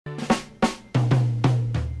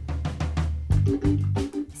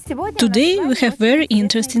Today we have very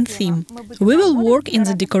interesting theme. We will work in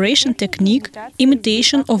the decoration technique,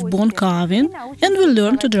 imitation of bone carving, and will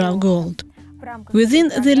learn to draw gold. Within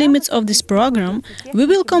the limits of this program, we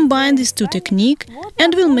will combine these two techniques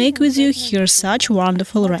and will make with you here such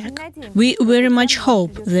wonderful rack. We very much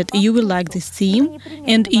hope that you will like this theme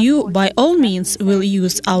and you, by all means, will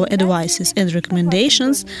use our advices and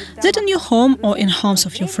recommendations that in your home or in homes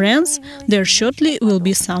of your friends there shortly will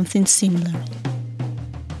be something similar.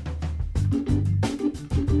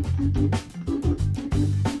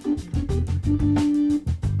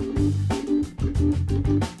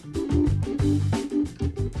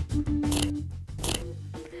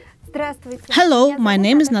 Hello, my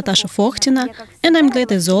name is Natasha Fokhtina, and I'm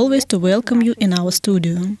glad as always to welcome you in our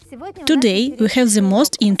studio. Today we have the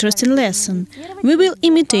most interesting lesson. We will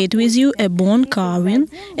imitate with you a bone carving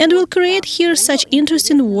and will create here such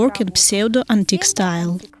interesting work in pseudo-antique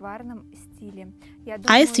style.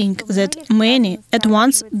 I think that many at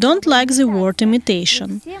once don't like the word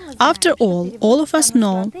imitation. After all of us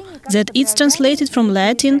know that it's translated from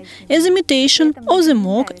Latin as imitation or the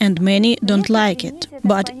mock, and many don't like it.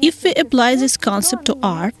 But if we apply this concept to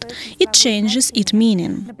art, it changes its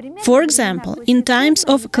meaning. For example, in times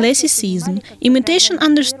of classicism, imitation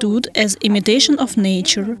understood as imitation of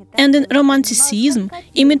nature, and in romanticism,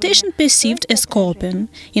 imitation perceived as copying,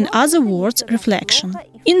 in other words, reflection.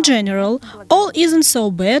 In general, all isn't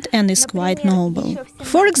so bad and is quite noble.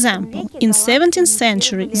 For example, in 17th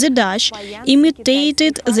century, the Dutch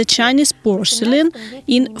imitated the Chinese porcelain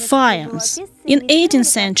in faience. In 18th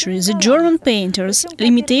century, the German painters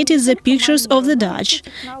imitated the pictures of the Dutch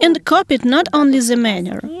and copied not only the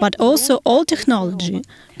manner, but also all technology,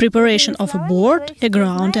 preparation of a board, a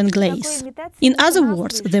ground and glaze. In other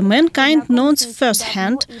words, the mankind knows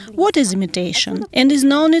firsthand what is imitation and is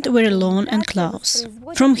known it very long and close.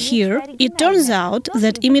 From here, it turns out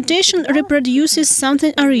that imitation reproduces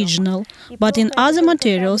something original, but in other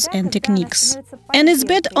materials and techniques. And it's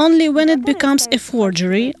bad only when it becomes a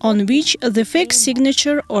forgery on which the fake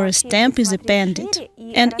signature or a stamp is appended.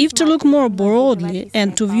 And if to look more broadly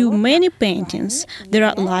and to view many paintings, there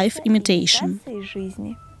are live imitation.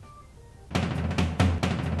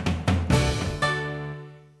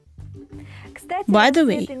 By the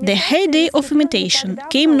way, the heyday of imitation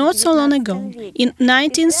came not so long ago, in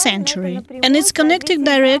 19th century, and it's connected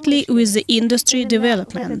directly with the industry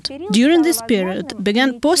development. During this period, it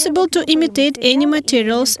began possible to imitate any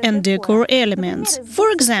materials and decor elements. For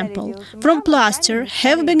example, from plaster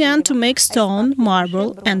have begun to make stone,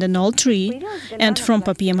 marble and an old tree, and from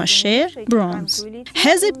papier-mâché, bronze.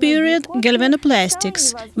 Has appeared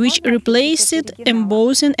galvanoplastics, which replaced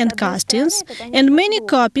embossing and castings, and many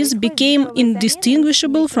copies became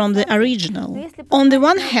indistinguishable from the original. On the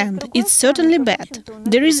one hand, it's certainly bad.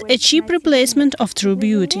 There is a cheap replacement of true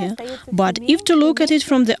beauty. But if to look at it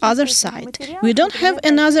from the other side, we don't have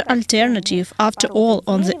another alternative. After all,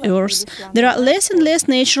 on the earth, there are less and less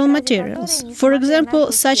natural materials. For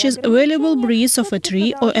example, such as valuable breeds of a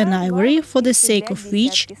tree or an ivory, for the sake of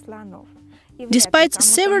which, despite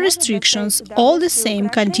several restrictions, all the same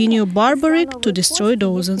continue barbaric to destroy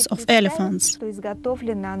dozens of elephants.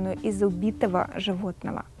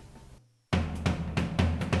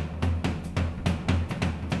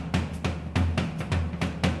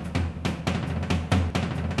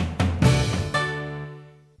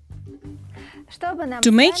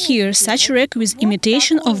 To make here such rack with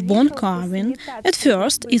imitation of bone carving, at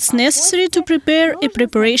first it's necessary to prepare a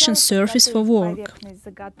preparation surface for work.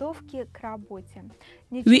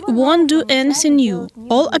 We won't do anything new.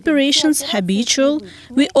 All operations habitual,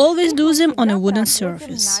 we always do them on a wooden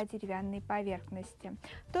surface.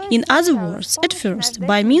 In other words, at first,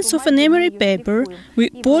 by means of an emery paper, we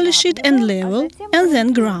polish it and level, and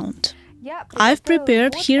then ground. I've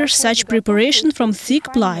prepared here such preparation from thick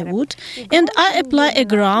plywood, and I apply a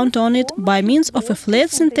ground on it by means of a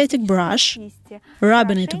flat synthetic brush,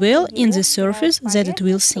 rubbing it well in the surface that it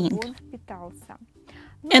will sink.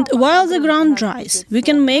 And while the ground dries, we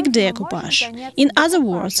can make decoupage. In other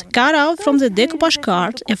words, cut out from the decoupage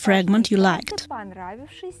card a fragment you liked.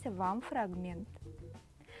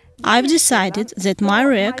 I've decided that my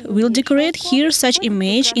rack will decorate here such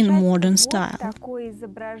image in modern style.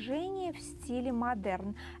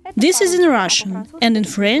 This is in Russian, and in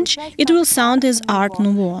French it will sound as Art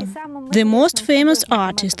Nouveau. The most famous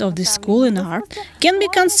artist of this school in art can be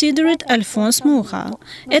considered Alphonse Mucha,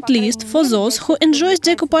 at least for those who enjoy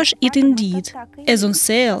decoupage it indeed. As on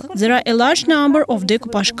sale, there are a large number of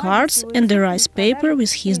decoupage cards and the rice paper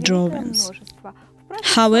with his drawings.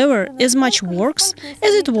 However, as much works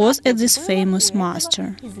as it was at this famous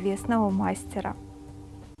master.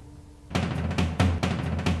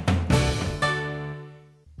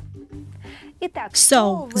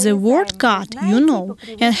 So, the word cut you know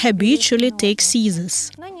and habitually take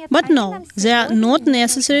scissors. But no, they are not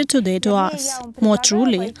necessary today to us. More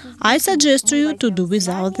truly, I suggest to you to do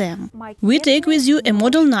without them. We take with you a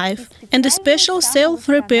model knife and a special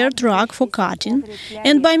self-repaired rag for cutting,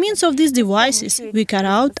 and by means of these devices we cut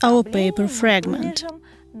out our paper fragment.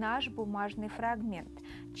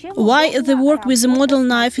 Why the work with the model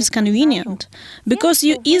knife is convenient? Because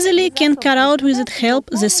you easily can cut out with its help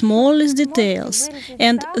the smallest details,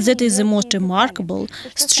 and that is the most remarkable,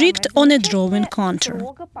 strict on a drawing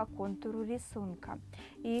contour.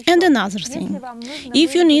 And another thing,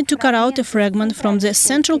 if you need to cut out a fragment from the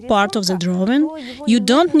central part of the drawing, you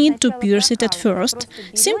don't need to pierce it at first,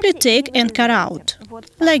 simply take and cut out,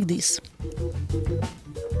 like this.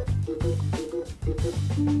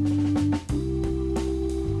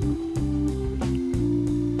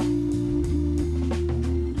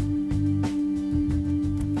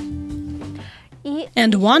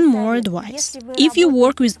 And one more advice. If you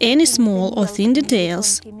work with any small or thin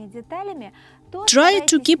details, try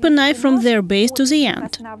to keep a knife from their base to the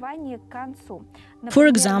end. For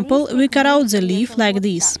example, we cut out the leaf like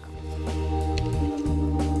this.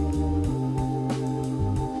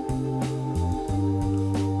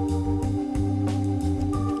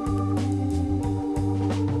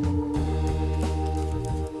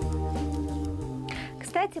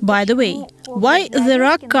 By the way, why the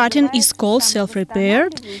rag cutting is called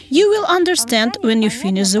self-repaired, you will understand when you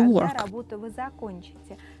finish the work.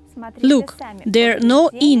 Look, there are no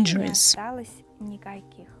injuries.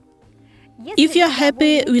 If you are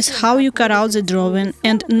happy with how you cut out the drawing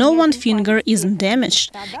and no one finger isn't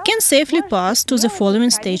damaged, can safely pass to the following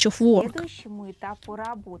stage of work.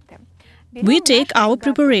 We take our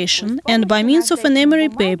preparation and by means of an emery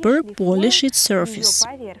paper polish its surface.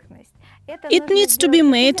 It needs to be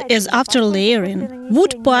made as after layering,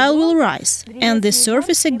 wood pile will rise, and the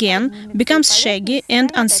surface again becomes shaggy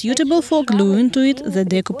and unsuitable for gluing to it the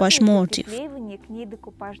decoupage motif.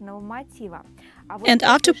 And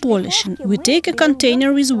after polishing, we take a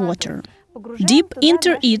container with water, dip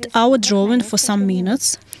into it our drawing for some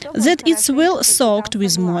minutes, that it's well soaked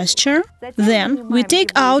with moisture. Then we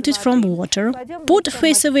take out it from water, put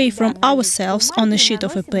face away from ourselves on a sheet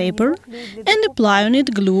of a paper and apply on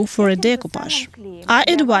it glue for a decoupage. I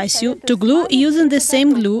advise you to glue using the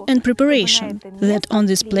same glue and preparation, that on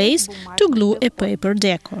this place to glue a paper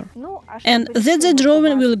decor. And that the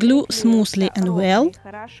drawing will glue smoothly and well,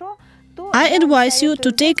 I advise you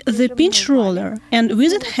to take the pinch roller and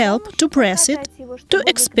with its help to press it to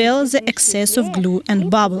expel the excess of glue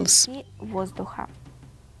and bubbles.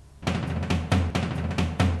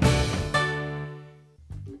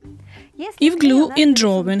 If glue in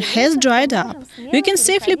drawing has dried up, we can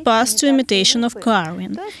safely pass to imitation of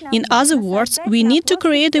carving. In other words, we need to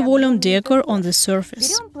create a volume decor on the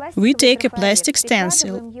surface. We take a plastic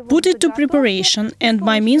stencil, put it to preparation and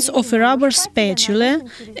by means of a rubber spatula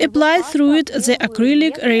apply through it the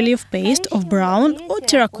acrylic relief paste of brown or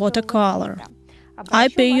terracotta color. I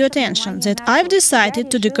pay you attention that I've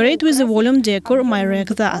decided to decorate with the volume decor my rack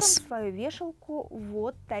thus.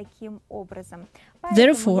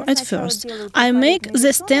 Therefore, at first, I make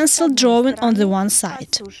the stencil drawing on the one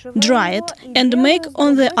side, dry it, and make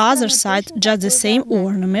on the other side just the same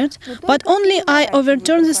ornament, but only I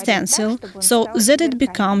overturn the stencil so that it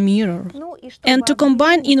becomes mirror. And to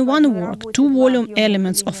combine in one work two volume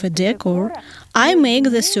elements of a decor, I make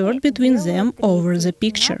the third between them over the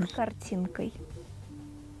picture.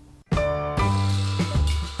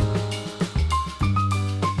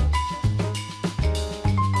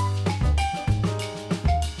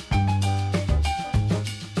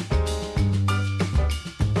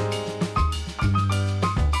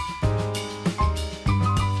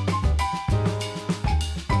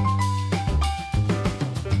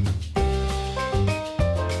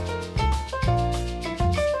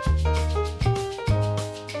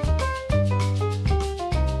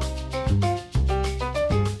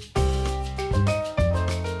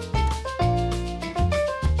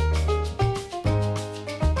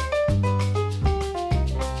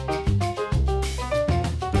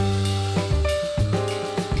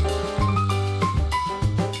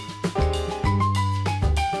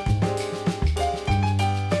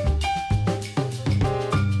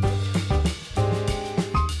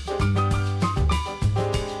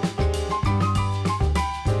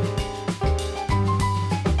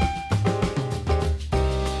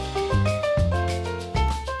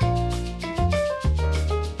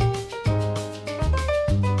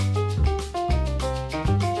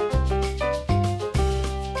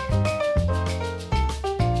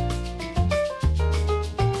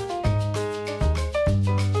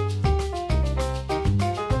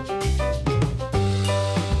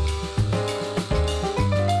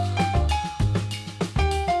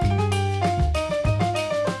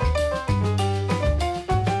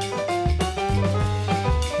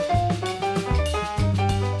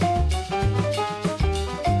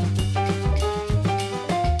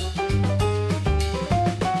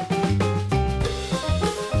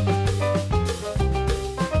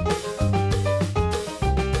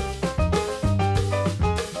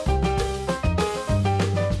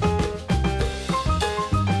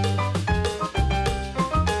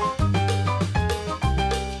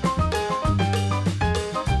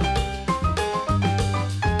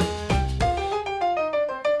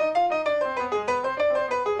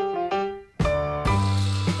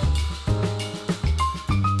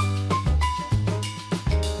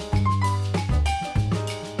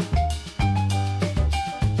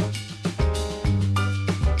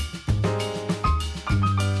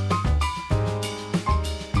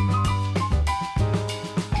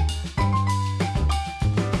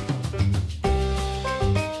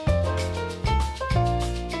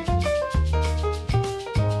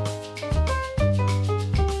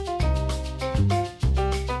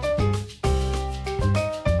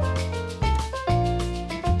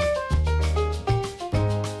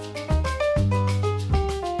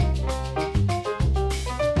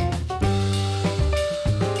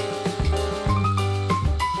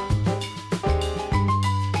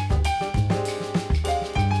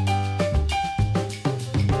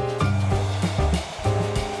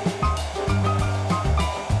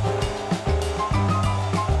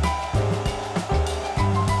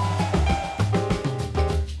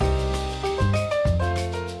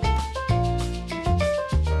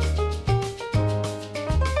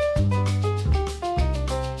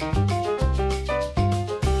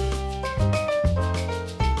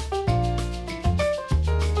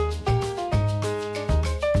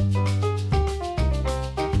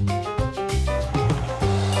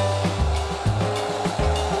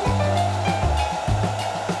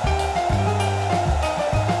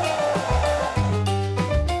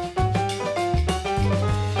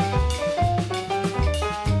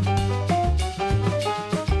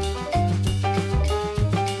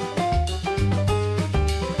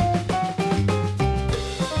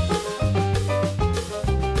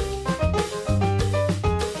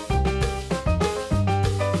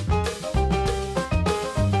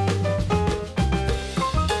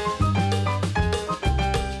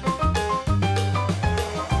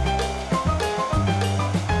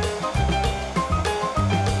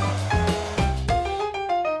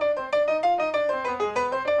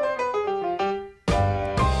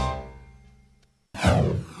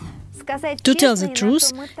 To tell the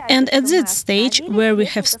truth, and at that stage where we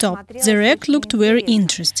have stopped, the rack looked very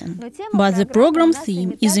interesting. But the program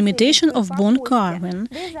theme is imitation of bone carving,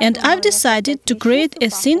 and I've decided to create a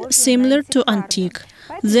scene similar to antique.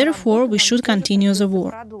 Therefore, we should continue the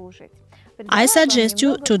work. I suggest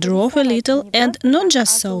you to draw a little, and not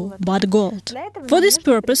just so, but gold. For this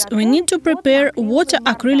purpose, we need to prepare water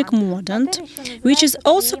acrylic mordant, which is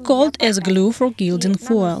also called as glue for gilding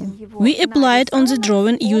foil. We apply it on the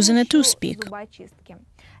drawing using a toothpick.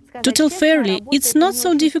 To tell fairly, it's not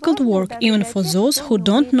so difficult work even for those who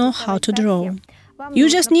don't know how to draw. You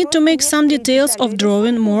just need to make some details of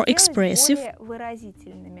drawing more expressive,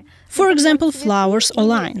 for example, flowers or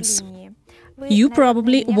lines. You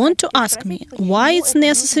probably want to ask me why it's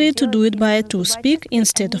necessary to do it by a toothpick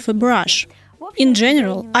instead of a brush. In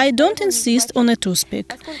general, I don't insist on a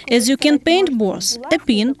toothpick, as you can paint both a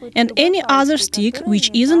pin and any other stick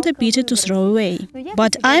which isn't a pity to throw away.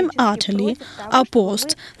 But I'm utterly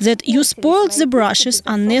opposed that you spoiled the brushes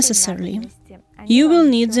unnecessarily. You will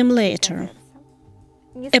need them later.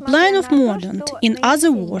 Applying of mordant, in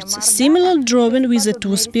other words, similar drawing with a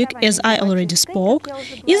toothpick, as I already spoke,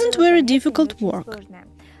 isn't very difficult work.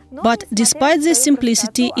 But despite this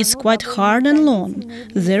simplicity, it's quite hard and long.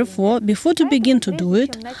 Therefore, before to begin to do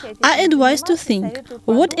it, I advise to think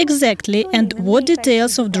what exactly and what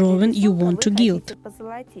details of drawing you want to gild.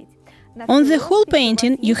 On the whole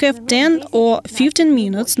painting you have 10 or 15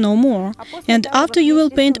 minutes, no more, and after you will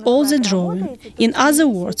paint all the drawing. In other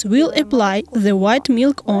words, we'll apply the white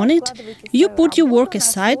milk on it, you put your work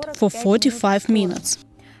aside for 45 minutes.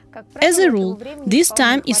 As a rule, this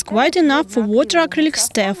time is quite enough for water acrylic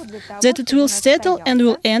stuff, that it will settle and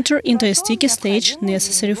will enter into a sticky stage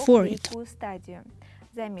necessary for it.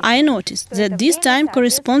 I noticed that this time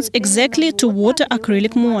corresponds exactly to water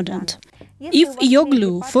acrylic mordant. If your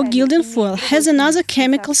glue for gilding foil has another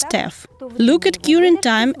chemical stuff, look at curing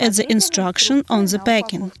time at the instruction on the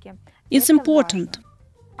packing. It's important.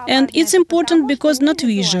 And it's important because not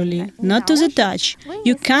visually, not to the touch,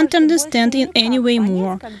 you can't understand in any way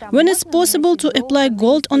more when it's possible to apply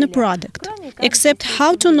gold on a product, except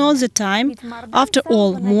how to know the time. After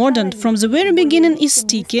all, mordant from the very beginning is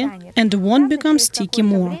sticky and won't become sticky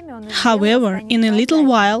more. However, in a little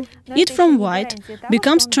while, it from white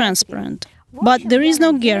becomes transparent. But there is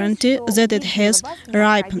no guarantee that it has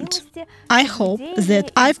ripened. I hope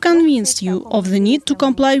that I've convinced you of the need to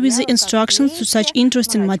comply with the instructions to such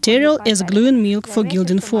interesting material as gluing milk for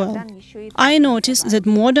gilding foil. I notice that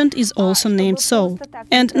mordant is also named so.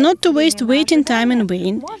 And not to waste waiting time in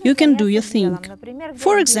vain, you can do your thing.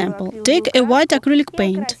 For example, take a white acrylic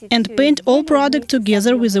paint and paint all product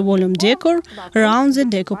together with a volume decor around the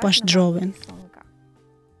decoupage drawing.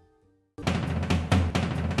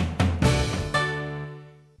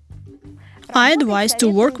 I advise to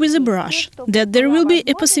work with a brush, that there will be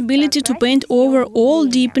a possibility to paint over all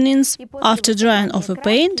deepenings after drying of a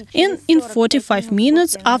paint, and in 45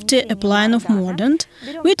 minutes after applying of mordant,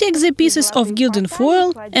 we take the pieces of gilding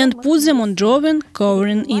foil and put them on drawing,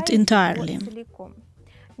 covering it entirely.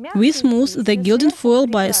 We smooth the gilding foil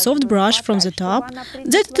by a soft brush from the top,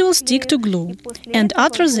 that it will stick to glue, and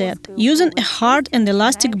after that, using a hard and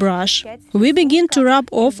elastic brush, we begin to rub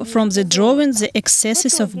off from the drawing the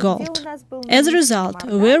excesses of gold. As a result,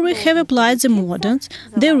 where we have applied the mordant,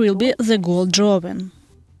 there will be the gold drawing.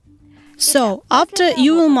 So, after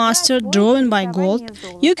you will master drawing by gold,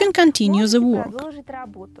 you can continue the work.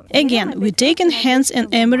 Again, we take in hands an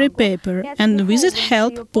emery paper and with its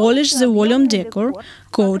help polish the volume decor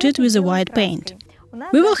coated with a white paint.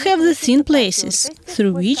 We will have the thin places,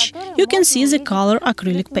 through which you can see the color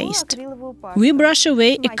acrylic paste. We brush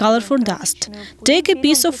away a colorful dust. Take a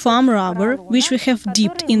piece of foam rubber, which we have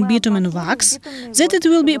dipped in bitumen wax, that it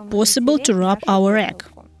will be possible to rub our rack.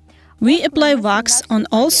 We apply wax on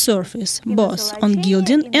all surfaces, both on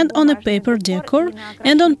gilding and on a paper decor,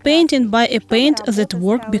 and on painting by a paint that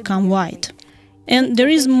work become white. And there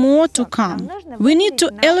is more to come. We need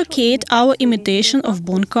to allocate our imitation of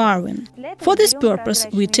bone carving. For this purpose,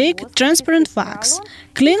 we take transparent wax,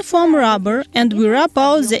 clean foam rubber, and we rub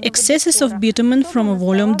out the excesses of bitumen from a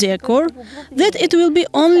volume decor, that it will be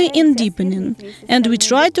only in deepening, and we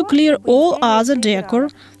try to clear all other decor,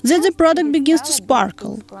 that the product begins to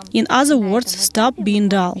sparkle, in other words, stop being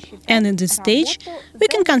dull, and in this stage we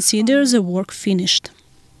can consider the work finished.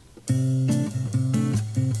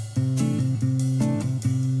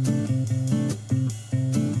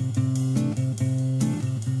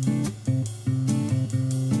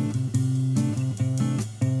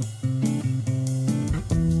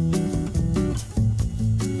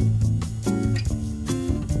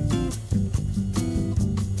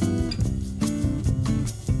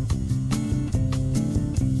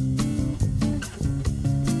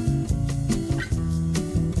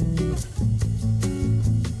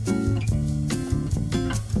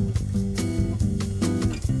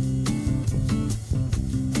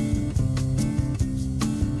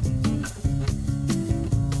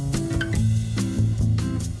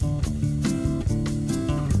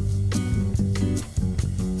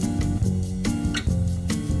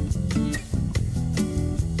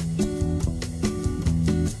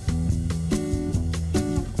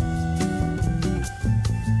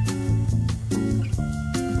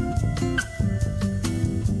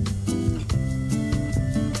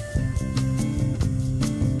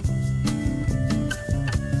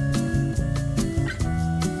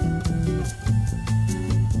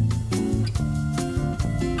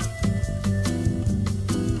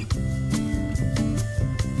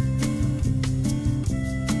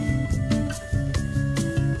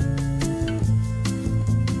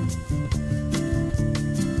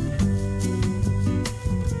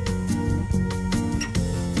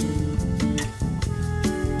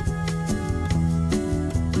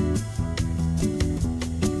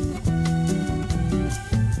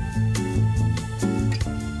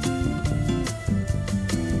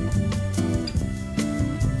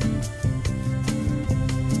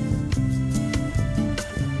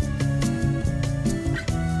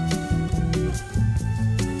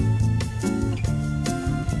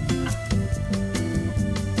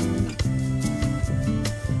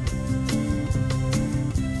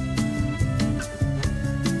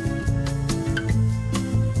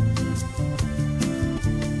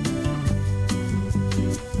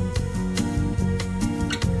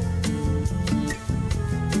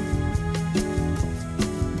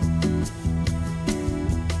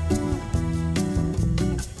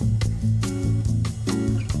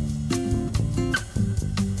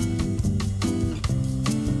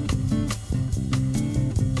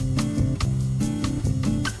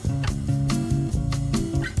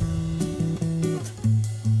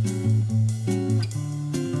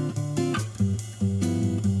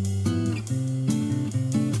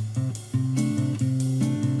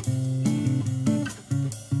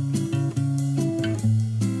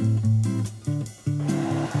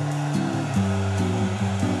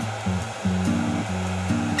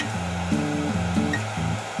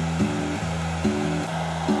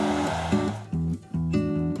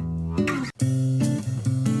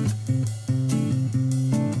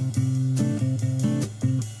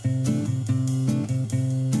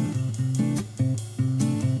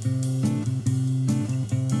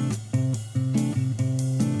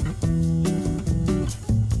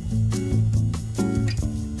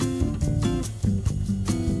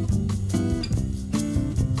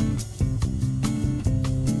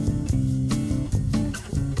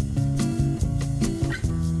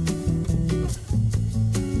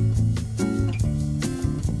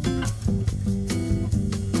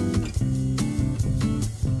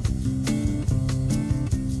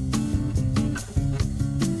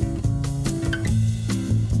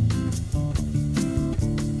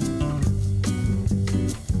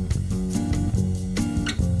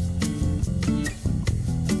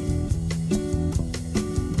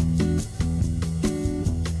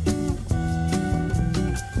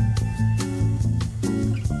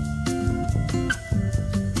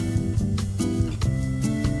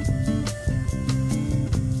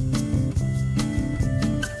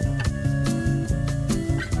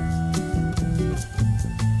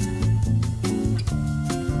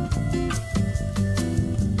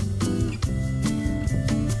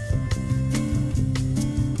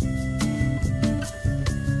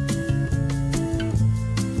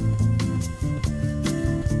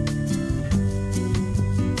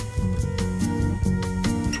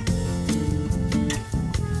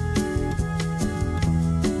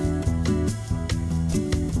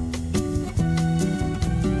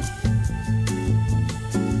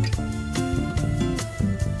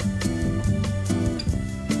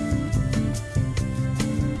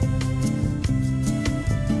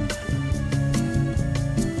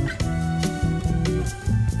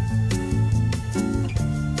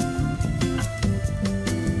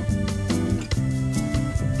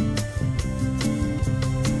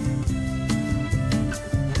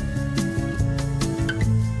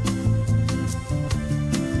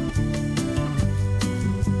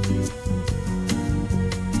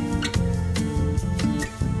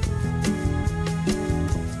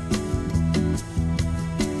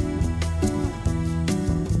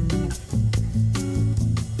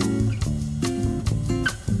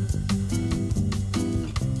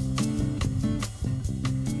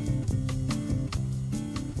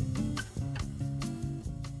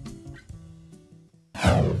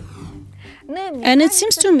 And it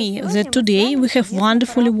seems to me that today we have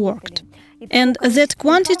wonderfully worked. And that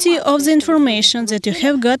quantity of the information that you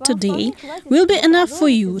have got today will be enough for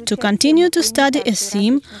you to continue to study a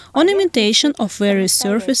theme on imitation of various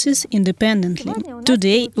surfaces independently.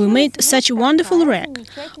 Today we made such a wonderful rack,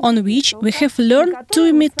 on which we have learned to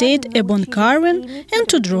imitate a bone carving and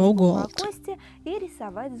to draw gold.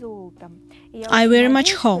 I very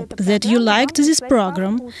much hope that you liked this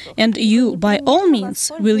program and you, by all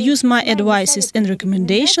means, will use my advices and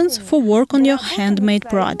recommendations for work on your handmade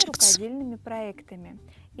projects.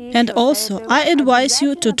 And also, I advise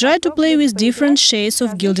you to try to play with different shades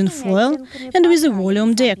of gilding foil and with the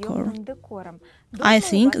volume decor. I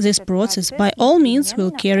think this process, by all means,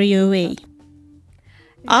 will carry you away.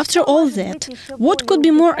 After all that, what could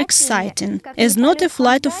be more exciting, as not a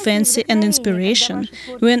flight of fancy and inspiration,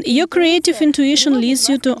 when your creative intuition leads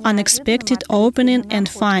you to unexpected opening and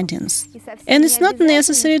findings. And it's not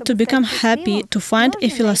necessary to become happy to find a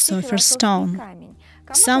philosopher's stone.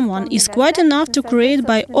 Someone is quite enough to create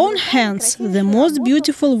by own hands the most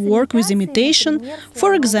beautiful work with imitation,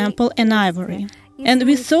 for example, an ivory. And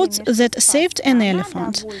we thought that saved an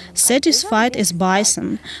elephant, satisfied as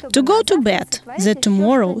bison, to go to bed, that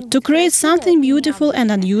tomorrow to create something beautiful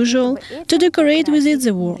and unusual, to decorate with it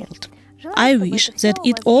the world. I wish that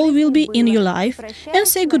it all will be in your life and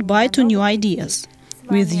say goodbye to new ideas.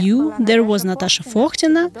 With you, there was Natasha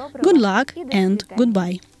Fochtina. Good luck and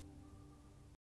goodbye.